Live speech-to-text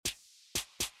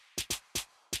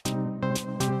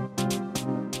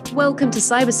Welcome to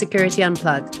Cybersecurity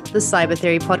Unplugged, the Cyber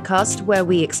Theory podcast where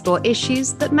we explore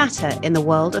issues that matter in the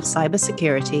world of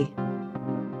cybersecurity.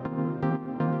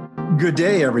 Good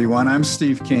day, everyone. I'm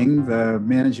Steve King, the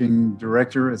Managing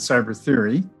Director at Cyber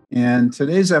Theory, and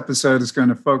today's episode is going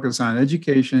to focus on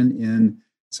education in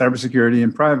cybersecurity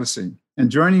and privacy.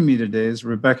 And joining me today is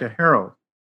Rebecca Harold,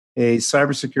 a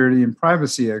cybersecurity and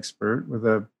privacy expert with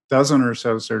a dozen or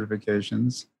so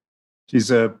certifications.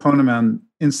 She's a Ponemon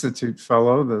Institute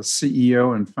Fellow, the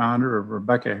CEO and founder of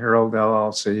Rebecca Harold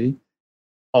LLC,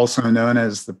 also known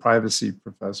as the Privacy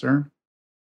Professor.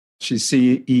 She's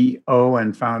CEO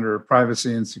and founder of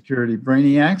Privacy and Security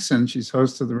Brainiacs, and she's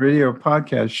host of the radio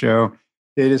podcast show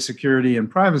Data Security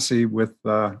and Privacy with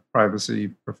the Privacy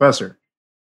Professor.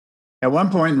 At one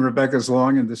point in Rebecca's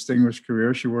long and distinguished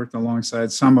career, she worked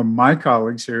alongside some of my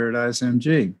colleagues here at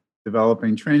ISMG,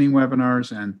 developing training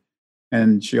webinars,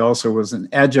 and she also was an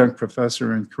adjunct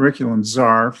professor and curriculum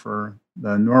czar for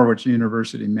the Norwich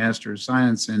University Master of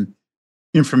Science in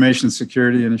Information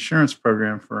Security and Assurance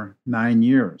program for 9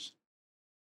 years.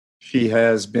 She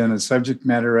has been a subject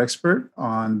matter expert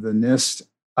on the NIST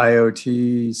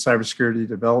IoT cybersecurity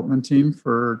development team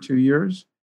for 2 years.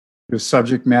 She was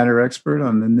subject matter expert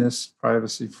on the NIST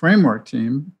privacy framework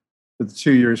team for the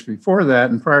 2 years before that.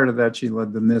 And prior to that, she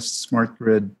led the NIST Smart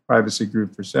Grid privacy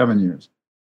group for 7 years.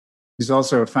 She's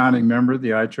also a founding member of the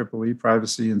IEEE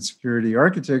Privacy and Security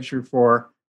Architecture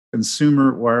for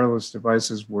Consumer Wireless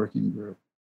Devices Working Group.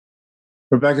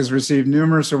 Rebecca's received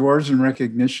numerous awards and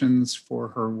recognitions for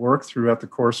her work throughout the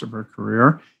course of her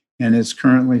career and is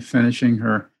currently finishing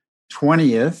her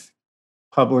 20th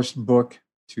published book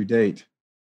to date.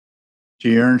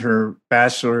 She earned her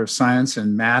Bachelor of Science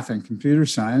in Math and Computer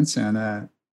Science and a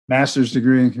Master's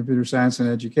degree in Computer Science and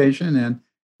Education, and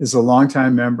is a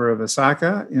longtime member of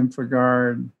ISACA,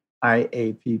 InfoGuard,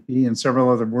 IAPP, and several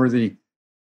other worthy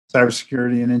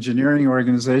cybersecurity and engineering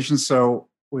organizations. So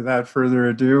without further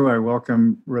ado, I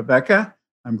welcome Rebecca.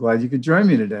 I'm glad you could join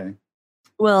me today.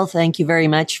 Well, thank you very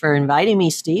much for inviting me,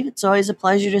 Steve. It's always a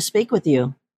pleasure to speak with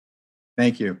you.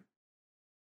 Thank you.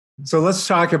 So let's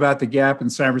talk about the gap in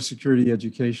cybersecurity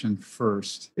education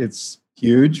first. It's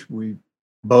huge. We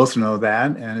both know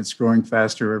that, and it's growing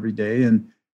faster every day. And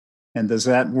does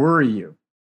that worry you?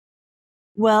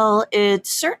 Well, it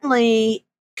certainly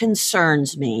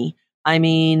concerns me. I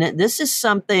mean, this is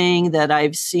something that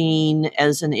I've seen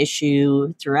as an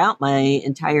issue throughout my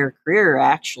entire career,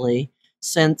 actually.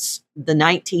 Since the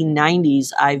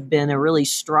 1990s, I've been a really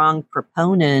strong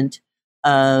proponent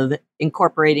of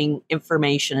incorporating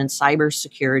information and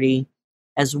cybersecurity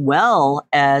as well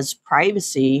as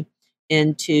privacy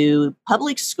into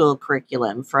public school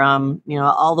curriculum from,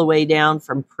 all the way down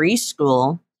from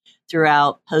preschool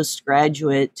throughout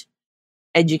postgraduate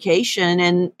education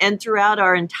and throughout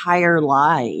our entire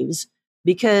lives,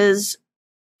 because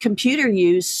computer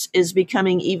use is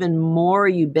becoming even more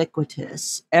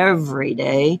ubiquitous every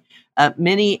day.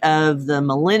 Many of the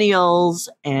millennials,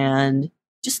 and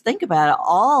just think about it,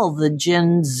 all the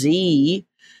Gen Z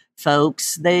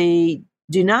folks, they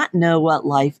do not know what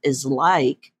life is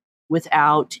like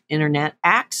without internet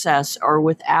access or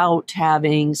without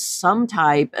having some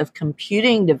type of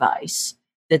computing device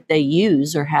that they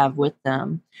use or have with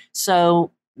them.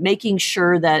 So making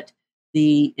sure that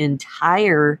the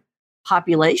entire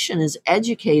population is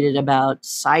educated about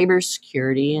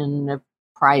cybersecurity and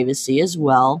privacy as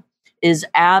well is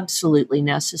absolutely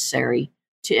necessary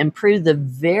to improve the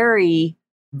very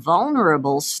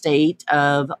vulnerable state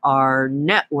of our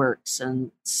networks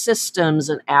and systems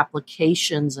and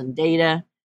applications and data.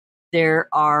 There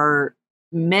are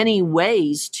many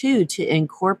ways, too, to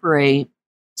incorporate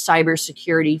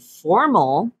cybersecurity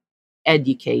formal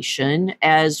education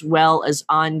as well as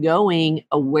ongoing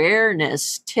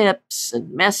awareness tips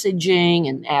and messaging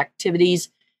and activities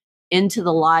into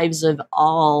the lives of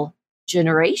all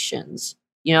generations.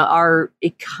 Our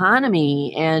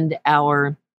economy and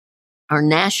our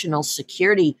national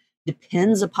security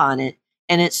depends upon it.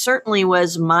 And it certainly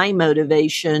was my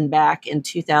motivation back in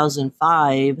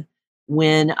 2005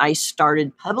 when I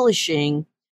started publishing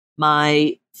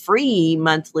my free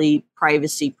monthly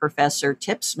Privacy Professor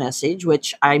tips message,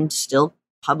 which I'm still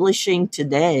publishing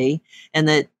today, and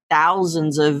that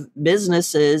thousands of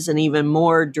businesses and even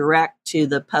more direct to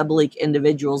the public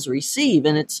individuals receive.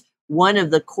 And it's one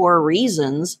of the core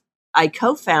reasons I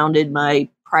co-founded my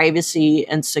Privacy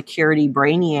and Security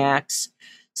Brainiacs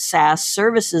SaaS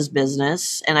services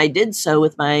business. And I did so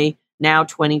with my now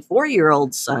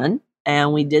 24-year-old son.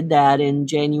 And we did that in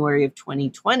January of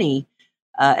 2020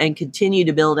 and continue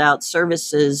to build out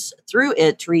services through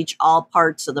it to reach all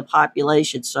parts of the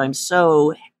population. So I'm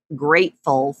so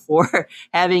grateful for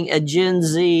having a Gen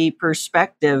Z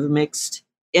perspective mixed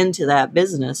into that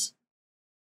business.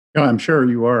 Oh, I'm sure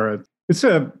you are. It's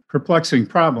a perplexing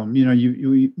problem.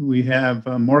 We have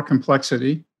more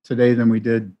complexity today than we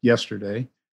did yesterday,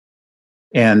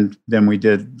 and than we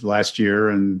did last year,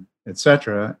 and et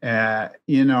cetera,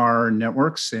 in our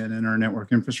networks and in our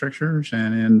network infrastructures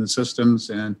and in the systems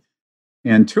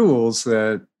and tools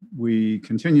that we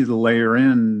continue to layer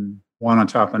in one on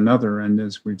top of another. And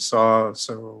as we saw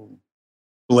so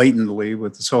blatantly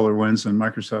with the SolarWinds and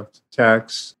Microsoft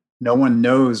attacks, no one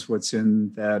knows what's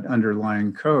in that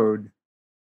underlying code,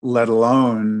 let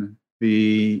alone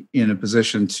be in a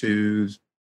position to,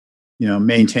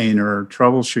 maintain or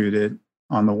troubleshoot it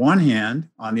on the one hand.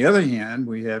 On the other hand,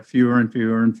 we have fewer and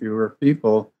fewer and fewer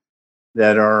people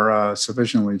that are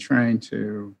sufficiently trained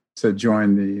to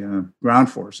join the ground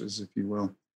forces, if you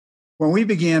will. When we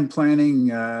began planning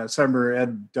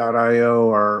CyberEd.io,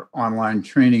 our online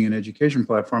training and education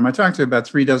platform, I talked to about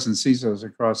 36 CISOs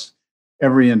across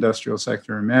every industrial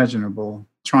sector imaginable,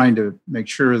 trying to make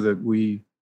sure that we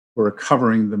were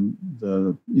covering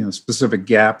the specific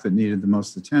gap that needed the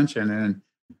most attention. And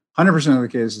 100% of the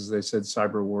cases, they said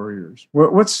cyber warriors.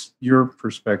 What's your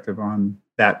perspective on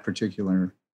that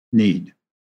particular need?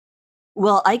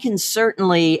 Well, I can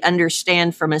certainly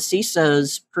understand from a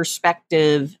CISO's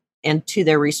perspective and to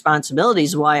their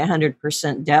responsibilities why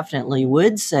 100% definitely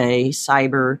would say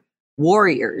cyber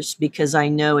warriors, because I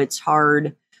know it's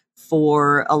hard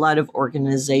for a lot of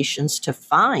organizations to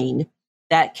find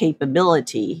that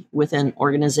capability within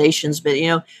organizations. But,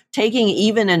 taking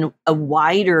even a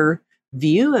wider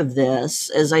view of this,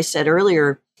 as I said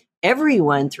earlier,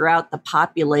 everyone throughout the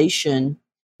population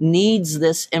needs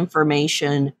this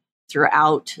information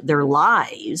throughout their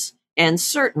lives. And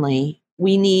certainly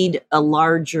we need a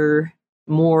larger,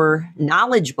 more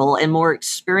knowledgeable and more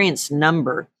experienced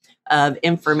number of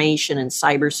information and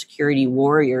cybersecurity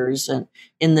warriors, and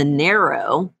in the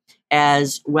narrow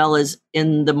as well as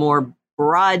in the more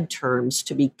broad terms,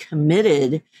 to be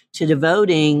committed to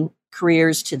devoting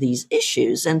careers to these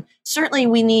issues. And certainly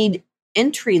we need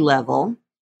entry level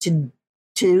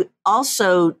to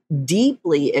also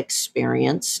deeply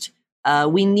experienced.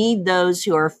 We need those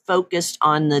who are focused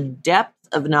on the depth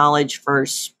of knowledge for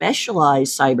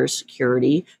specialized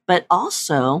cybersecurity, but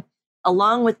also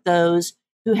along with those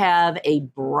who have a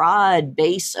broad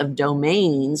base of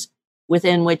domains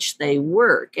within which they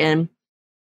work. And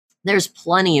there's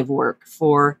plenty of work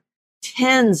for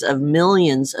tens of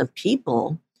millions of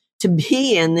people to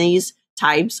be in these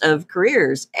types of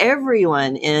careers.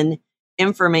 Everyone in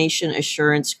information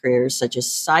assurance careers, such as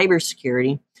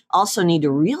cybersecurity, also need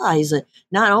to realize that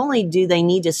not only do they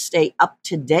need to stay up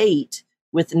to date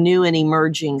with new and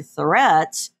emerging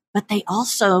threats, but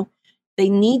they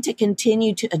need to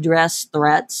continue to address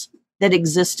threats that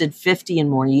existed 50 and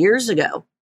more years ago,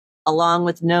 along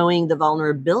with knowing the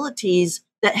vulnerabilities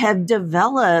that have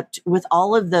developed with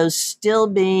all of those still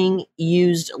being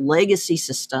used legacy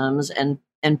systems and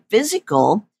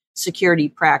physical security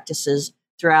practices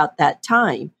throughout that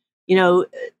time.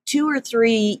 2 or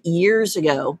 3 years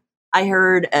ago, I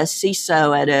heard a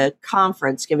CISO at a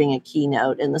conference giving a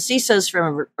keynote, and the CISO's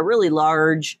from a really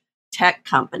large tech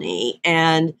company.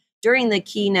 And during the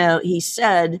keynote, he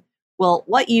said, well,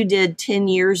 what you did 10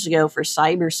 years ago for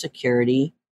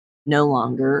cybersecurity no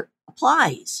longer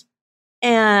applies.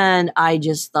 And I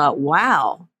just thought,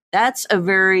 wow, that's a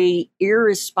very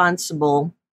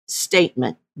irresponsible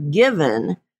statement,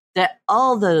 given that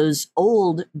all those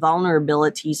old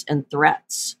vulnerabilities and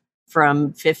threats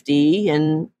from 50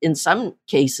 and in some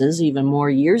cases even more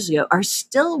years ago are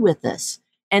still with us.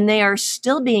 And they are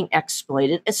still being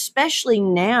exploited, especially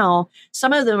now.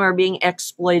 Some of them are being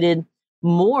exploited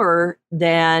more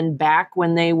than back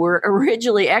when they were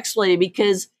originally exploited,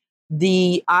 because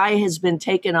the eye has been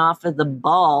taken off of the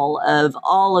ball of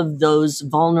all of those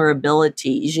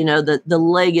vulnerabilities, the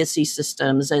legacy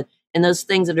systems and those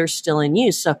things that are still in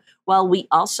use. So while we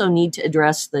also need to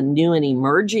address the new and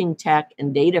emerging tech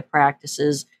and data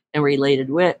practices and related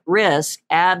risk,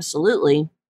 absolutely,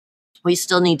 we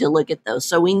still need to look at those.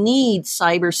 So we need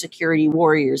cybersecurity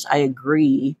warriors, I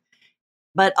agree,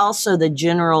 but also the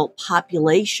general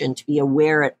population to be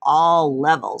aware at all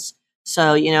levels.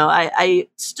 So, I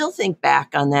still think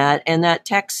back on that, and that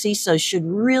tech CISO should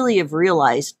really have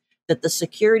realized that the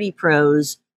security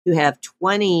pros who have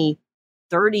 20,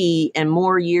 30 and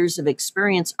more years of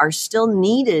experience are still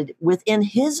needed within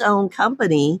his own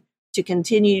company to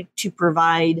continue to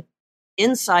provide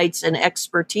insights and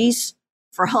expertise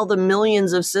for all the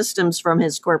millions of systems from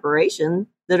his corporation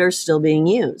that are still being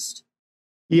used.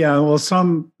 Yeah, well,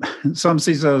 some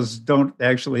CISOs don't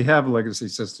actually have legacy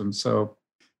systems. So,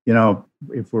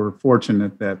 if we're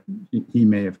fortunate that he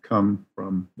may have come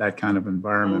from that kind of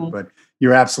environment, but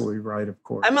you're absolutely right, of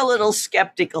course. I'm a little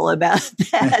skeptical about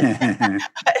that.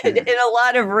 In a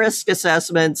lot of risk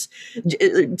assessments,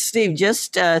 Steve,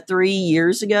 just 3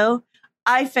 years ago,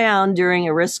 I found during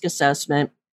a risk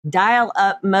assessment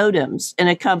dial-up modems in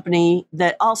a company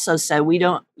that also said we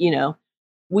don't,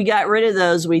 we got rid of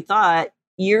those, we thought,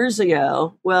 years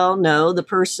ago. Well, no, the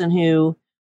person who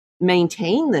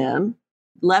maintained them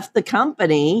left the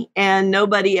company and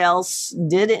nobody else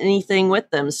did anything with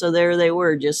them. So there they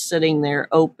were, just sitting there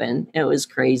open. It was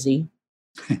crazy.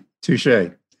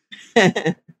 Touche.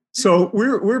 So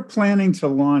we're planning to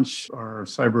launch our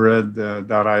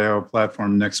cybered.io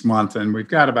platform next month, and we've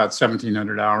got about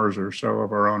 1,700 hours or so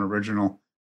of our own original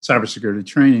cybersecurity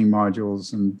training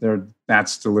modules, and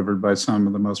that's delivered by some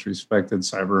of the most respected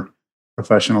cyber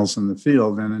professionals in the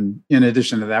field. And in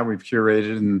addition to that, we've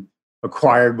curated and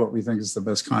acquired what we think is the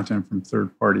best content from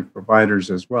third-party providers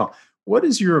as well. What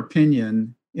is your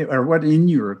opinion, or what in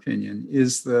your opinion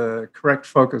is the correct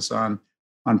focus on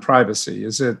privacy?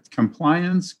 Is it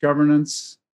compliance,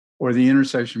 governance, or the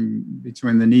intersection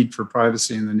between the need for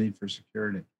privacy and the need for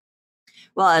security?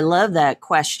 Well, I love that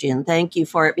question. Thank you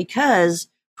for it, because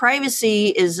privacy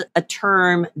is a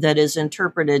term that is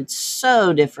interpreted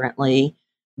so differently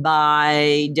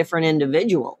by different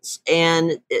individuals.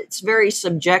 And it's very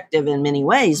subjective in many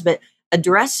ways, but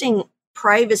addressing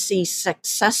privacy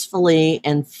successfully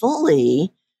and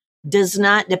fully does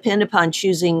not depend upon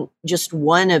choosing just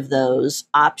one of those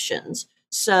options.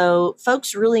 So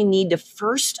folks really need to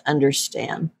first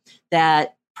understand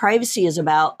that privacy is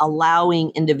about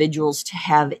allowing individuals to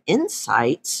have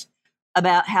insights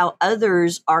about how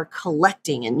others are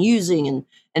collecting and using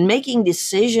and making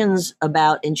decisions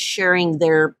about and sharing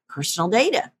their personal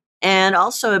data, and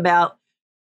also about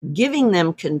giving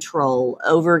them control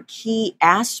over key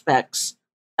aspects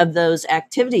of those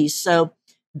activities. So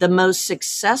the most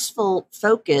successful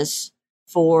focus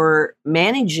for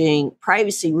managing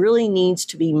privacy really needs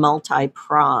to be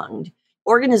multi-pronged.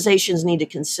 Organizations need to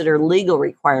consider legal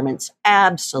requirements,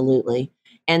 absolutely,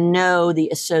 and know the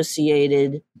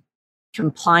associated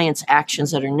compliance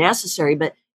actions that are necessary.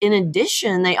 But in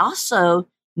addition, they also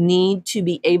need to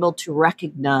be able to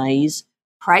recognize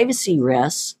privacy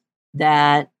risks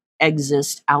that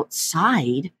exist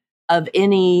outside of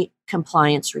any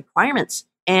compliance requirements.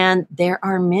 And there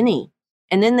are many.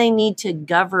 And then they need to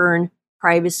govern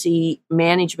privacy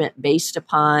management based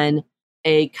upon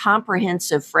a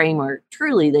comprehensive framework.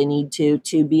 Truly, they need to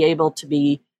be able to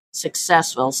be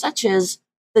successful, such as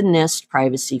the NIST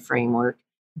privacy framework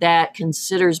that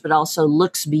considers but also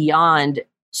looks beyond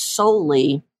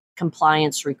solely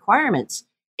compliance requirements.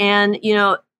 And,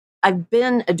 I've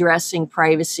been addressing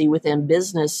privacy within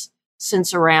business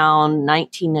since around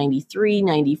 1993,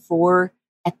 94.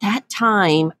 At that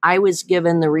time, I was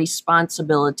given the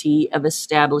responsibility of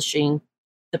establishing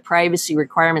the privacy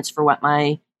requirements for what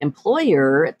my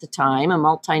employer at the time, a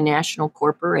multinational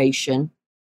corporation,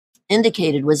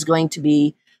 indicated was going to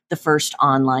be the first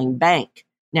online bank.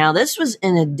 Now, this was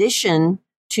in addition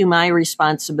to my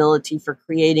responsibility for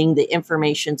creating the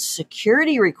information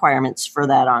security requirements for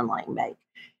that online bank.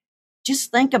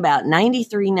 Just think about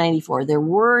 93, 94. There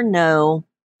were no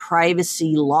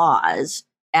privacy laws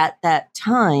at that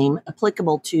time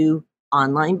applicable to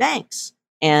online banks.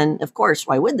 And of course,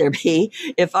 why would there be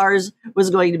if ours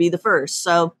was going to be the first?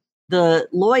 So the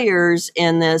lawyers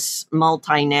in this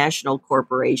multinational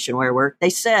corporation where I work, they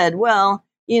said, well,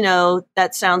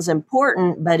 that sounds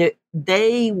important, but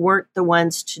they weren't the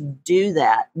ones to do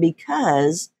that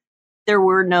because there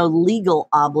were no legal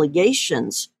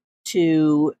obligations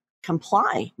to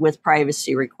comply with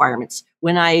privacy requirements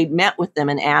when I met with them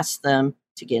and asked them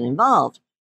to get involved.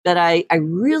 But I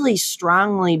really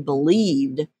strongly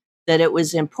believed that it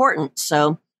was important.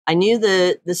 So I knew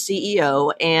the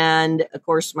CEO and, of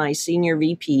course, my senior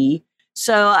VP.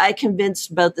 So I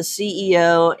convinced both the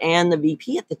CEO and the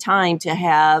VP at the time to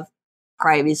have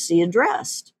privacy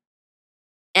addressed.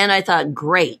 And I thought,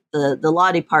 great, the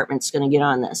law department's going to get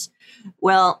on this.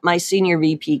 Well, my senior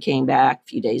VP came back a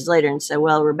few days later and said,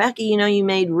 well, Rebecca, you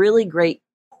made really great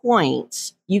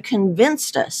points. You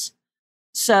convinced us.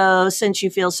 So since you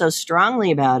feel so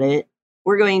strongly about it,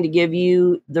 we're going to give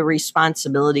you the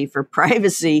responsibility for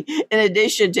privacy in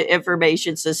addition to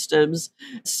information systems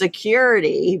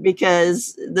security,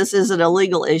 because this isn't a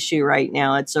legal issue right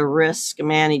now. It's a risk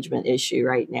management issue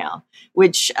right now,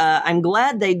 which I'm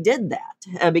glad they did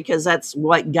that because that's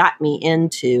what got me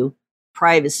into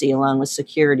privacy along with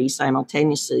security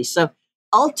simultaneously. So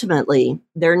ultimately,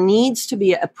 there needs to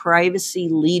be a privacy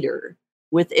leader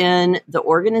within the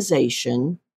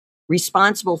organization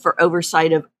responsible for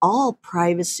oversight of all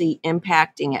privacy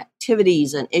impacting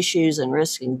activities and issues and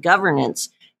risk and governance.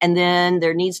 And then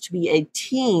there needs to be a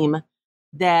team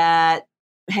that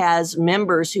has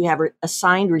members who have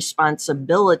assigned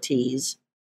responsibilities.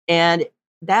 And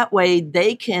that way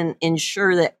they can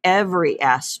ensure that every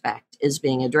aspect is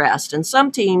being addressed. And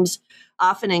some teams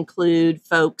often include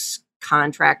folks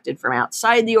contracted from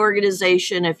outside the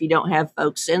organization if you don't have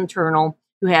folks internal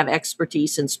who have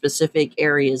expertise in specific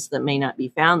areas that may not be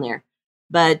found there.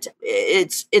 But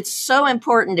it's so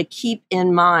important to keep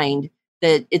in mind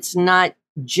that it's not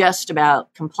just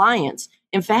about compliance.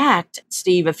 In fact,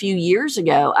 Steve, a few years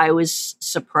ago, I was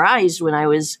surprised when I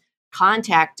was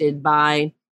contacted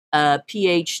by a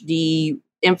PhD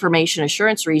information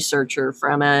assurance researcher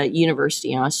from a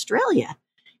university in Australia.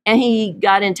 And he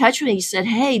got in touch with me. He said,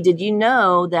 "Hey, did you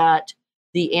know that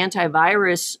the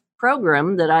antivirus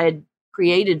program that I had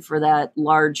created for that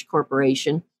large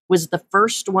corporation was the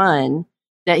first one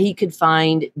that he could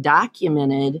find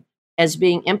documented as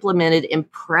being implemented in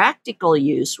practical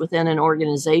use within an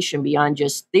organization beyond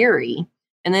just theory?"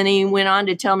 And then he went on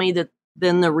to tell me that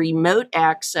then the remote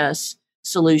access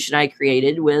solution I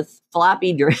created with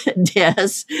floppy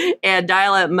disks and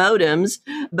dial-up modems,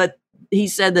 but he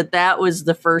said that that was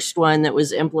the first one that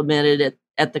was implemented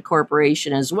at the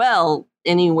corporation as well,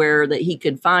 anywhere that he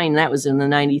could find. That was in the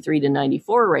 93 to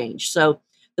 94 range. So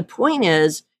the point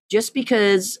is, just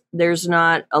because there's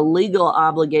not a legal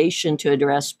obligation to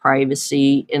address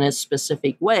privacy in a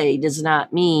specific way does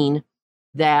not mean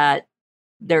that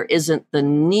there isn't the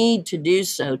need to do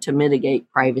so to mitigate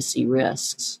privacy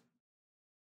risks.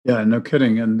 Yeah, no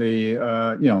kidding. And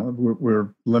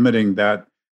we're limiting that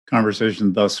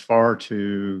conversation thus far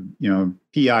to,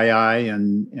 PII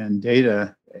and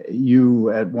data. You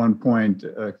at one point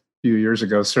a few years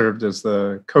ago served as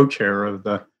the co-chair of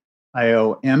the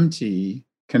IOMT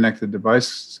Connected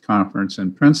Devices Conference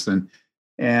in Princeton.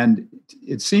 And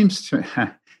it seems to,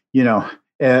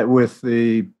 with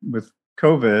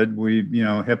COVID,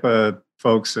 HIPAA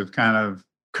folks have kind of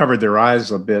covered their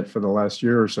eyes a bit for the last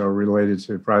year or so related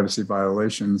to privacy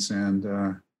violations and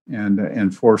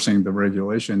enforcing the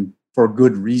regulation for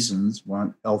good reasons.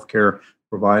 Healthcare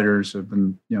providers have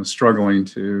been, struggling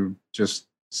to just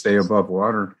stay above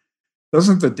water.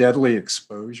 Doesn't the deadly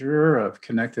exposure of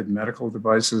connected medical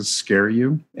devices scare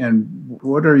you? And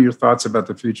what are your thoughts about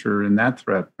the future in that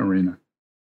threat arena?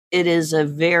 It is a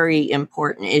very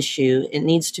important issue. It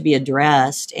needs to be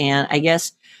addressed. And I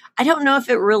guess I don't know if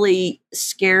it really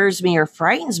scares me or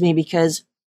frightens me, because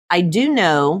I do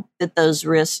know that those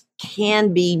risks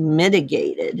can be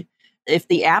mitigated. If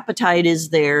the appetite is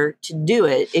there to do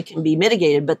it, it can be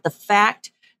mitigated. But the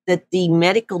fact that the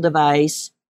medical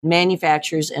device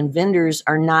manufacturers and vendors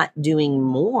are not doing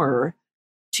more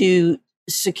to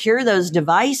secure those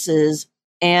devices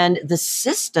and the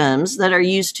systems that are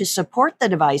used to support the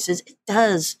devices, it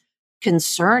does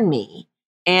concern me.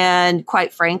 And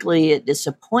quite frankly, it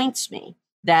disappoints me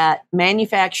that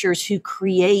manufacturers who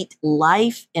create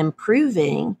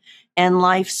life-improving and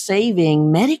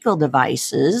life-saving medical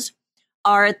devices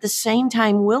are at the same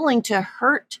time willing to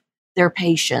hurt their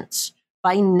patients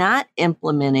by not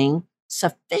implementing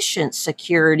sufficient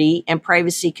security and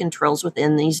privacy controls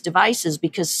within these devices,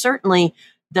 because certainly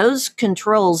those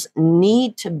controls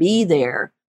need to be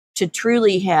there to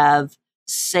truly have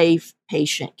safe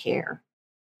patient care.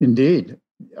 Indeed.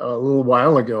 A little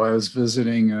while ago, I was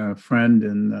visiting a friend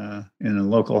in a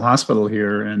local hospital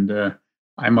here, and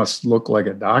I must look like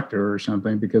a doctor or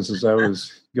something, because as I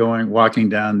was walking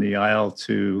down the aisle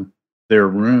to their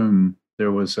room,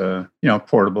 there was a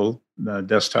portable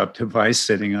desktop device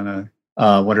sitting on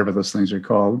a whatever those things are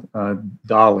called,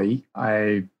 dolly.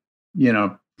 I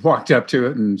walked up to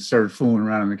it and started fooling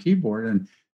around on the keyboard, and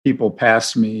people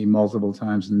passed me multiple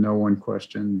times, and no one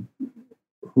questioned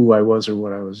who I was or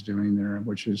what I was doing there,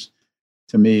 which is,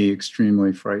 to me,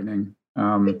 extremely frightening.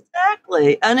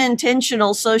 Exactly.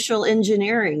 Unintentional social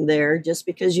engineering there, just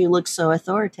because you look so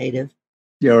authoritative.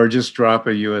 Yeah, or just drop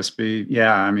a USB.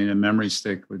 Yeah, I mean, a memory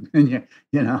stick would,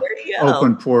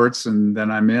 open ports, and then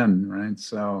I'm in, right?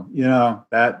 So,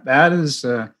 that is,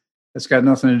 it's got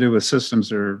nothing to do with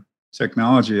systems or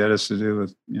technology. That has to do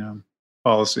with,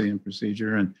 policy and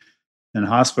procedure and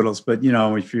hospitals. But,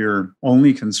 if you're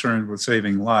only concerned with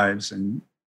saving lives and,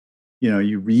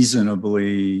 you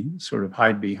reasonably sort of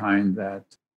hide behind that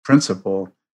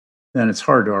principle, then it's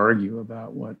hard to argue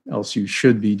about what else you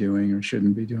should be doing or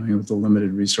shouldn't be doing with the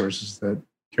limited resources that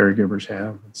caregivers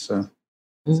have. It's a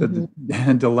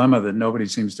dilemma that nobody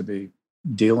seems to be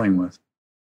dealing with.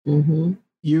 Mm-hmm.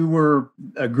 You were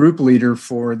a group leader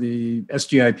for the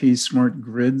SGIP Smart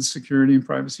Grid Security and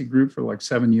Privacy Group for like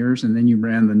 7 years, and then you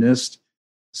ran the NIST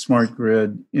Smart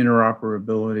Grid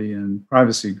Interoperability and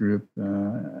Privacy Group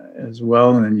as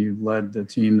well, and then you led the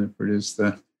team that produced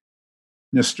the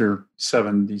NIST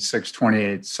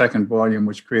 7628 second volume,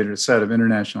 which created a set of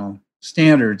international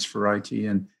standards for IT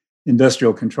and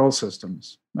industrial control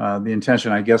systems. The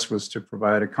intention, I guess, was to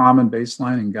provide a common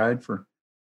baseline and guide for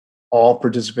all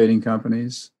participating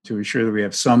companies to ensure that we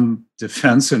have some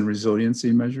defense and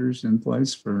resiliency measures in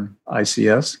place for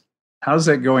ICS. How's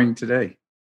that going today?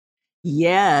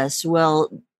 Yes, well,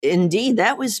 indeed,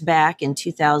 that was back in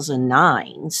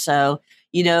 2009. So,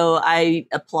 I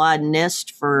applaud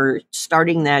NIST for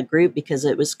starting that group because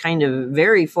it was kind of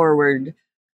very forward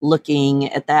looking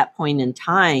at that point in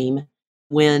time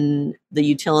when the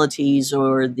utilities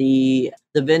or the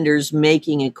vendors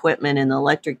making equipment in the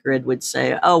electric grid would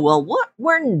say, oh, well,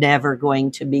 we're never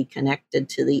going to be connected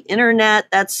to the internet.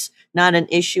 That's not an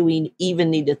issue we even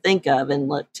need to think of. And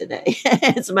look, today,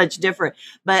 it's much different.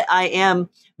 But I am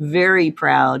very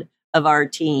proud of our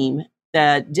team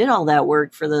that did all that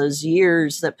work for those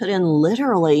years, that put in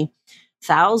literally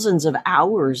thousands of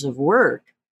hours of work.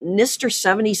 NIST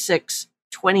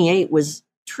 7628 was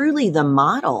truly the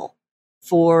model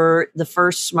for the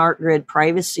first smart grid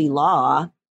privacy law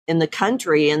in the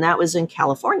country, and that was in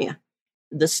California,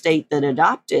 the state that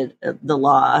adopted the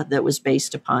law that was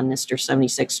based upon NIST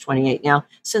 7628. Now,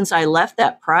 since I left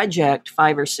that project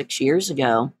 5 or 6 years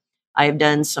ago, I have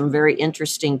done some very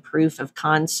interesting proof of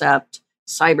concept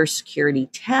cybersecurity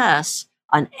tests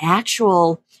on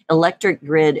actual electric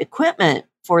grid equipment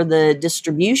for the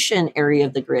distribution area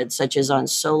of the grid, such as on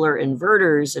solar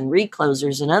inverters and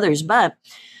reclosers and others. But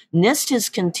NIST has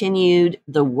continued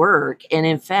the work. And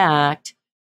in fact,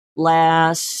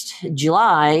 last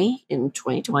July in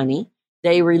 2020,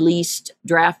 they released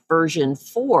draft version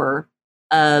 4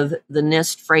 of the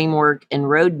NIST framework and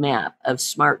roadmap of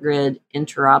smart grid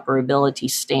interoperability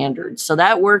standards. So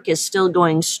that work is still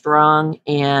going strong,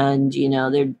 and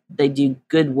they do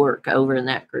good work over in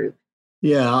that group.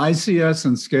 Yeah, ICS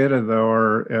and SCADA, though,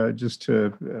 are just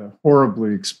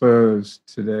horribly exposed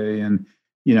today. And,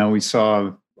 we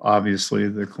saw, obviously,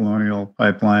 the Colonial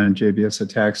Pipeline and JBS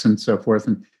attacks and so forth.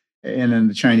 And then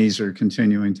the Chinese are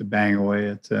continuing to bang away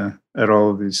at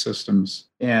all of these systems.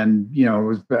 And,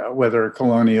 whether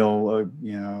Colonial,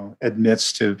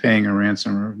 admits to paying a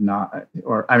ransom or not,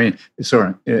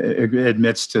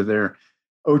 admits to their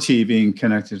OT being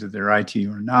connected to their IT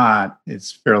or not,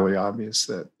 it's fairly obvious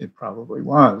that it probably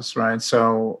was, right?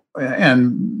 So,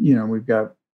 and, we've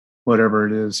got whatever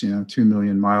it is, 2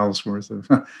 million miles worth of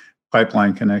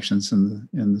pipeline connections in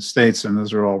the States, and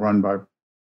those are all run by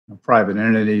private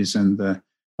entities, and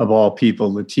of all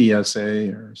people, the TSA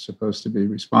are supposed to be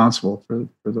responsible for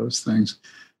those things.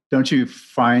 Don't you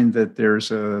find that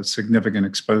there's a significant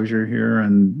exposure here?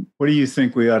 And what do you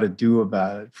think we ought to do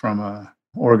about it from a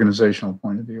organizational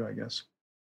point of view, I guess?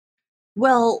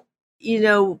 Well,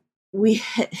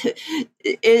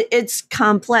 it's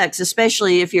complex,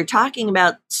 especially if you're talking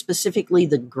about specifically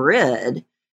the grid.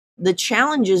 The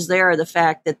challenges there are the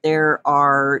fact that there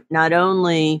are not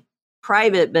only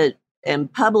private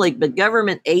and public, but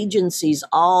government agencies,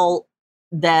 all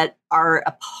that are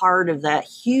a part of that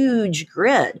huge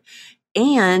grid.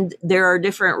 And there are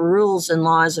different rules and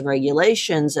laws and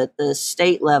regulations at the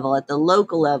state level, at the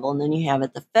local level, and then you have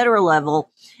at the federal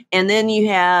level. And then you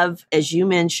have, as you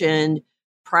mentioned,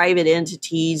 private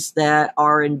entities that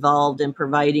are involved in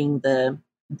providing the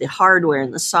hardware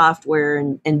and the software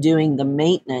and doing the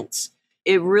maintenance.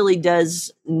 It really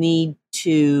does need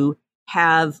to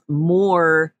have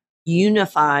more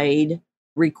unified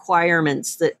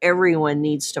requirements that everyone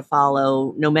needs to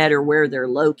follow, no matter where they're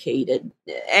located.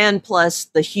 And plus,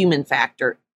 the human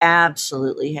factor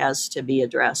absolutely has to be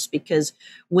addressed, because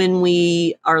when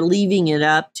we are leaving it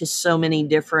up to so many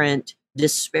different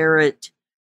disparate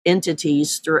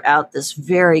entities throughout this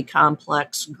very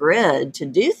complex grid to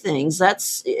do things,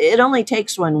 it only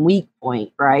takes one weak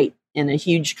point, right, in a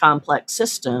huge complex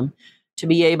system to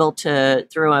be able to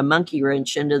throw a monkey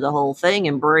wrench into the whole thing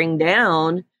and bring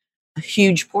down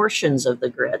huge portions of the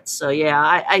grid. So,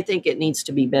 yeah, I think it needs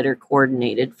to be better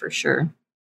coordinated for sure.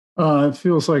 It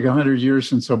feels like 100 years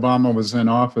since Obama was in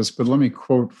office, but let me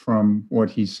quote from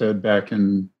what he said back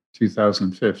in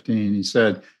 2015. He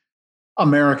said,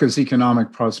 "America's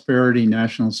economic prosperity,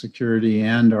 national security,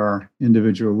 and our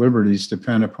individual liberties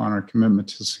depend upon our commitment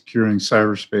to securing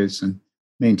cyberspace and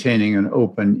maintaining an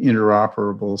open,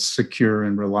 interoperable, secure,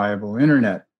 and reliable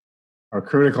internet. Our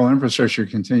critical infrastructure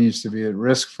continues to be at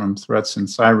risk from threats in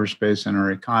cyberspace, and our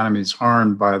economy is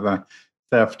harmed by the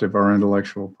theft of our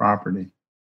intellectual property.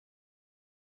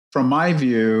 From my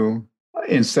view,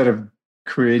 instead of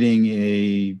creating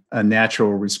a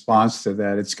natural response to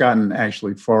that, it's gotten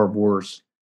actually far worse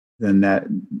than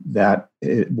that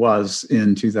it was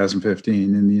in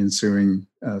 2015 in the ensuing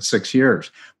 6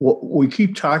 years. We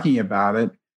keep talking about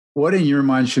it. What in your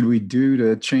mind should we do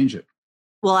to change it?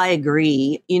 Well, I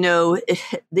agree.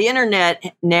 The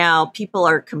internet now, people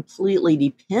are completely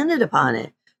dependent upon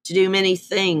it to do many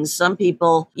things. Some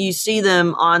people, you see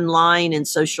them online and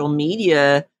social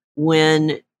media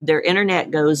when their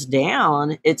internet goes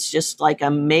down. It's just like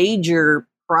a major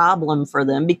problem for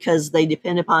them because they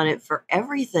depend upon it for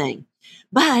everything.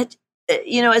 But,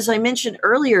 as I mentioned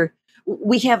earlier,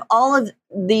 we have all of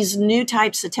these new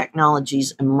types of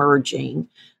technologies emerging,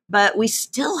 but we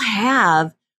still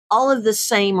have all of the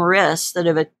same risks that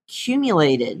have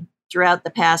accumulated throughout the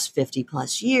past 50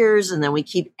 plus years. And then we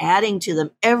keep adding to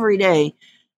them every day,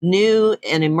 new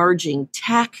and emerging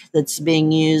tech that's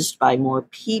being used by more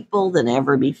people than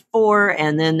ever before.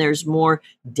 And then there's more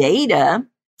data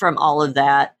from all of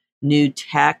that new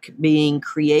tech being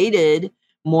created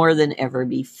more than ever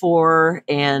before.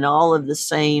 And all of the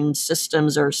same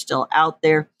systems are still out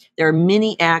there. There are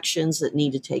many actions that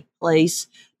need to take place,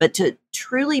 but to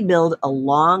truly build a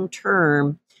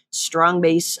long-term, strong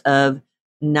base of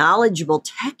knowledgeable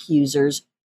tech users,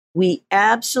 we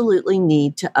absolutely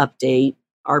need to update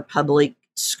our public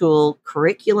school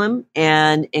curriculum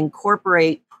and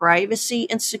incorporate privacy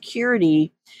and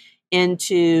security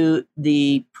into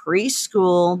the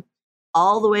preschool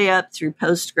all the way up through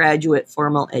postgraduate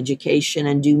formal education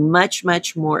and do much,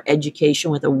 much more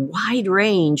education with a wide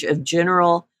range of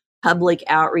general public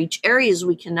outreach areas.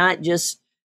 We cannot just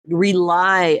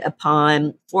rely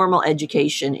upon formal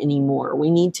education anymore. We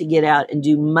need to get out and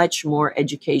do much more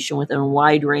education within a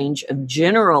wide range of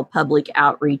general public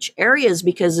outreach areas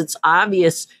because it's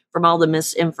obvious from all the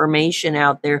misinformation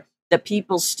out there that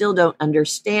people still don't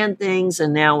understand things.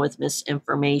 And now with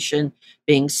misinformation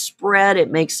being spread,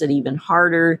 it makes it even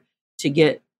harder to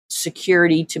get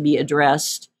security to be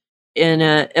addressed in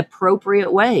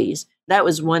appropriate ways. That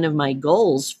was one of my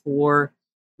goals for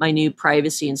my new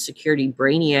Privacy and Security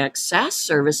Brainiac SaaS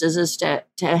services is to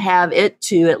have it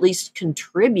to at least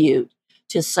contribute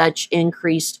to such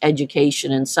increased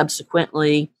education and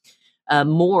subsequently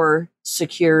more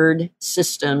secured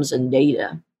systems and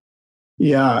data.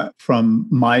 Yeah, from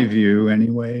my view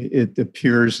anyway, it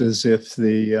appears as if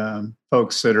the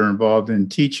folks that are involved in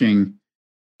teaching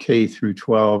K through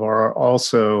 12 are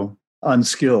also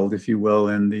unskilled, if you will,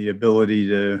 in the ability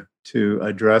to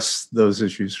address those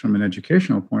issues from an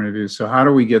educational point of view. So how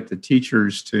do we get the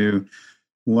teachers to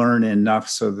learn enough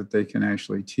so that they can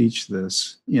actually teach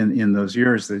this in those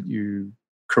years that you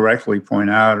correctly point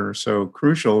out are so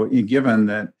crucial, given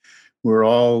that we're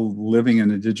all living in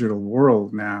a digital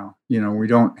world now.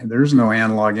 There's no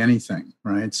analog anything,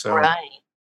 right? So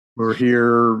we're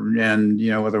here and,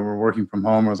 whether we're working from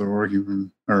home, whether we're working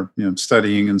from, or,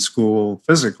 studying in school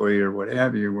physically or what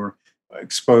have you, we're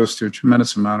exposed to a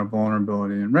tremendous amount of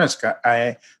vulnerability and risk.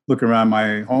 I look around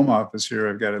my home office here,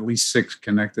 I've got at least 6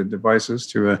 connected devices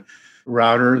to a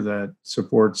router that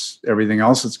supports everything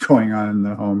else that's going on in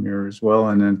the home here as well,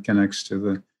 and then connects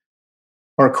to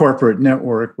our corporate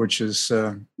network, which is,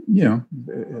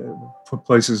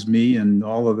 places me and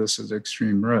all of this at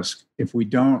extreme risk. If we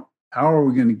don't, how are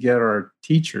we going to get our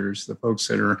teachers, the folks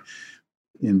that are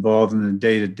involved in the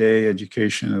day-to-day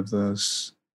education of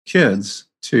those kids,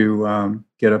 to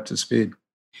get up to speed?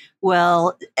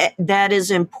 Well, that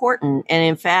is important. And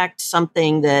in fact,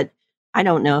 something that I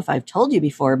don't know if I've told you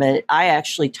before, but I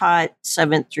actually taught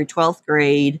 7th through 12th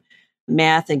grade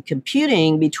math and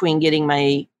computing between getting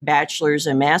my bachelor's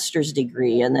and master's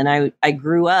degree. And then I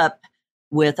grew up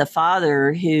with a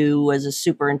father who was a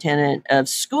superintendent of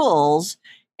schools.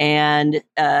 And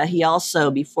he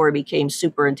also, before he became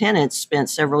superintendent,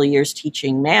 spent several years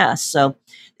teaching math. So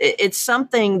it's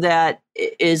something that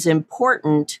is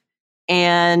important.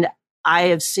 And I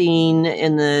have seen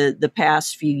in the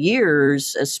past few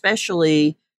years,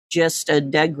 especially just a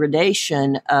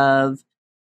degradation of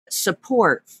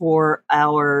support for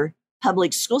our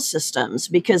public school systems,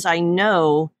 because I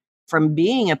know from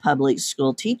being a public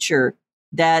school teacher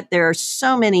that there are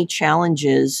so many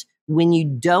challenges when you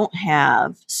don't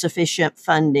have sufficient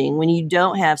funding, when you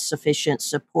don't have sufficient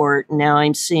support. Now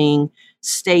I'm seeing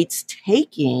states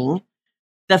taking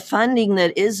the funding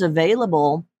that is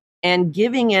available and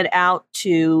giving it out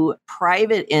to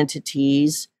private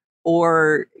entities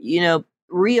or,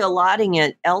 reallocating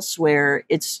it elsewhere.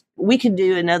 We could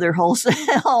do another whole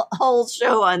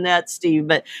show on that, Steve,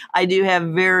 but I do have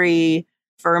very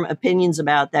firm opinions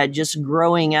about that, just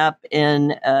growing up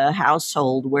in a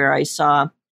household where I saw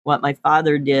what my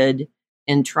father did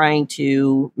and trying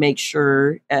to make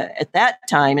sure at that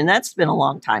time, and that's been a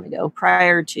long time ago,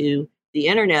 prior to the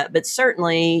internet, but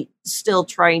certainly still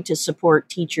trying to support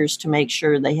teachers to make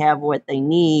sure they have what they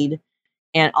need,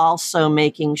 and also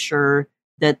making sure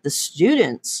that the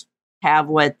students have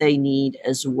what they need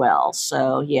as well.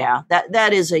 So yeah,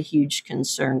 that is a huge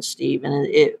concern, Steve, and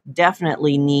it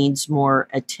definitely needs more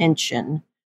attention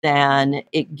than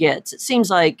it gets. It seems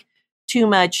like too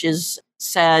much is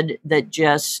said that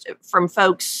just from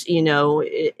folks,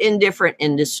 in different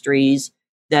industries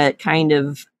that kind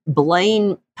of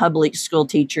blame public school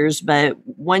teachers, but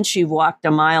once you've walked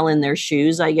a mile in their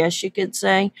shoes, I guess you could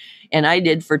say, and I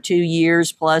did for 2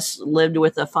 years plus, lived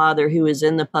with a father who is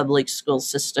in the public school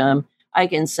system, I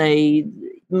can say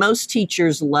most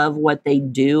teachers love what they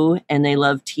do and they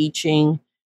love teaching.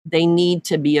 They need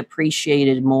to be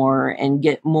appreciated more and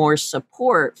get more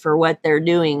support for what they're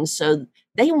doing. So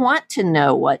they want to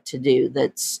know what to do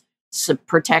that's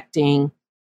protecting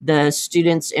the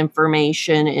students'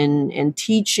 information and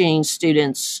teaching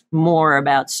students more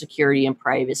about security and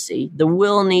privacy. The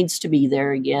will needs to be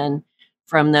there again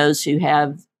from those who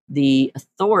have the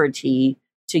authority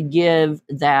to give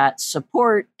that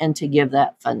support and to give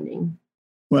that funding.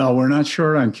 Well, we're not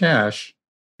short on cash,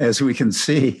 as we can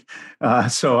see.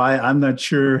 So I'm not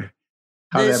sure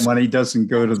how that money doesn't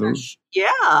go to the...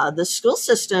 Yeah, the school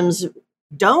systems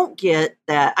don't get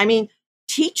that. I mean,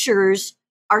 teachers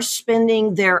are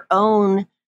spending their own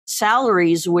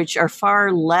salaries, which are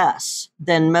far less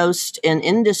than most in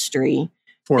industry.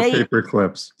 For paper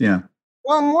clips, yeah.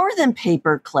 Well, more than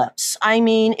paper clips. I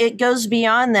mean, it goes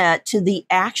beyond that to the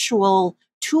actual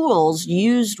tools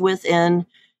used within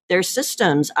their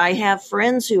systems. I have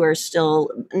friends who are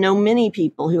know many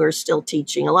people who are still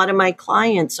teaching. A lot of my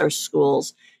clients are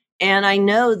schools. And I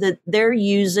know that they're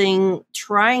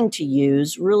trying to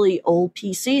use really old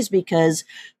PCs because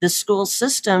the school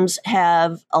systems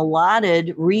have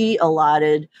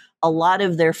re-allotted a lot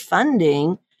of their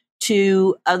funding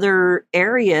to other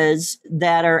areas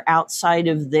that are outside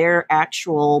of their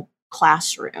actual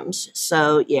classrooms.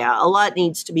 So yeah, a lot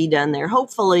needs to be done there.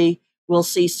 Hopefully we'll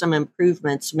see some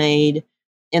improvements made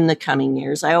in the coming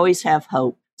years. I always have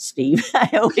hope, Steve.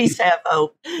 I always have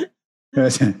hope.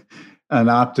 An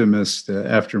optimist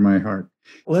after my heart.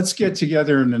 Let's get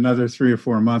together in another 3 or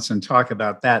 4 months and talk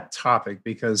about that topic,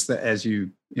 because as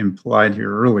you implied here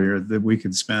earlier, that we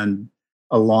could spend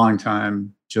a long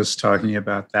time just talking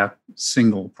about that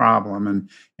single problem,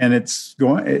 and it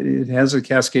has a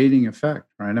cascading effect,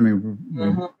 right? I mean,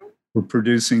 we're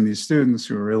producing these students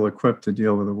who are ill-equipped to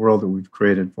deal with the world that we've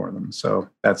created for them. So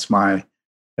that's my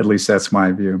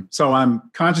view. So I'm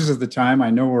conscious of the time. I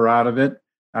know we're out of it.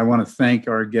 I want to thank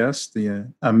our guest, the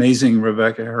amazing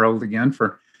Rebecca Harold, again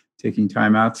for taking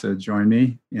time out to join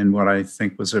me in what I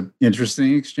think was an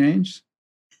interesting exchange.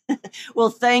 Well,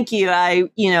 thank you. I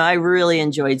really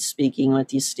enjoyed speaking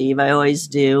with you, Steve. I always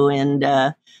do. And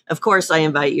of course, I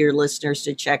invite your listeners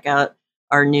to check out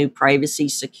our new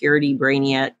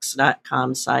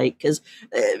privacysecuritybrainiacs.com site, because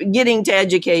getting to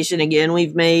education again,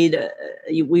 we've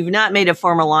not made a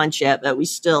formal launch yet, but we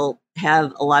still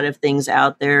have a lot of things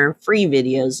out there, free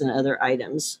videos and other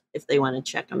items if they want to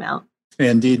check them out.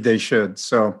 Indeed, they should.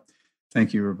 So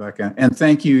thank you, Rebecca. And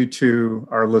thank you to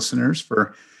our listeners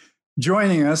for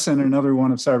joining us in another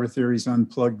one of Cyber Theory's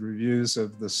Unplugged reviews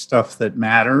of the stuff that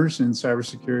matters in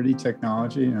cybersecurity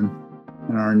technology and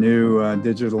in our new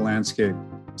digital landscape.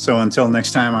 So until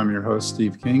next time, I'm your host,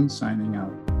 Steve King, signing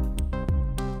out.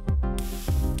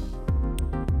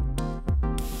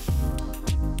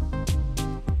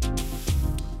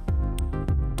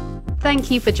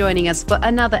 Thank you for joining us for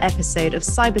another episode of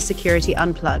Cybersecurity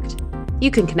Unplugged.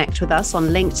 You can connect with us on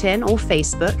LinkedIn or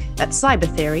Facebook at Cyber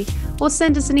Theory, or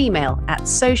send us an email at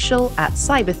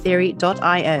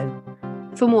social@cybertheory.io.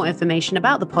 For more information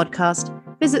about the podcast,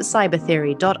 visit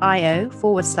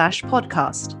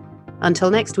cybertheory.io/podcast.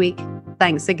 Until next week,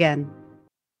 thanks again.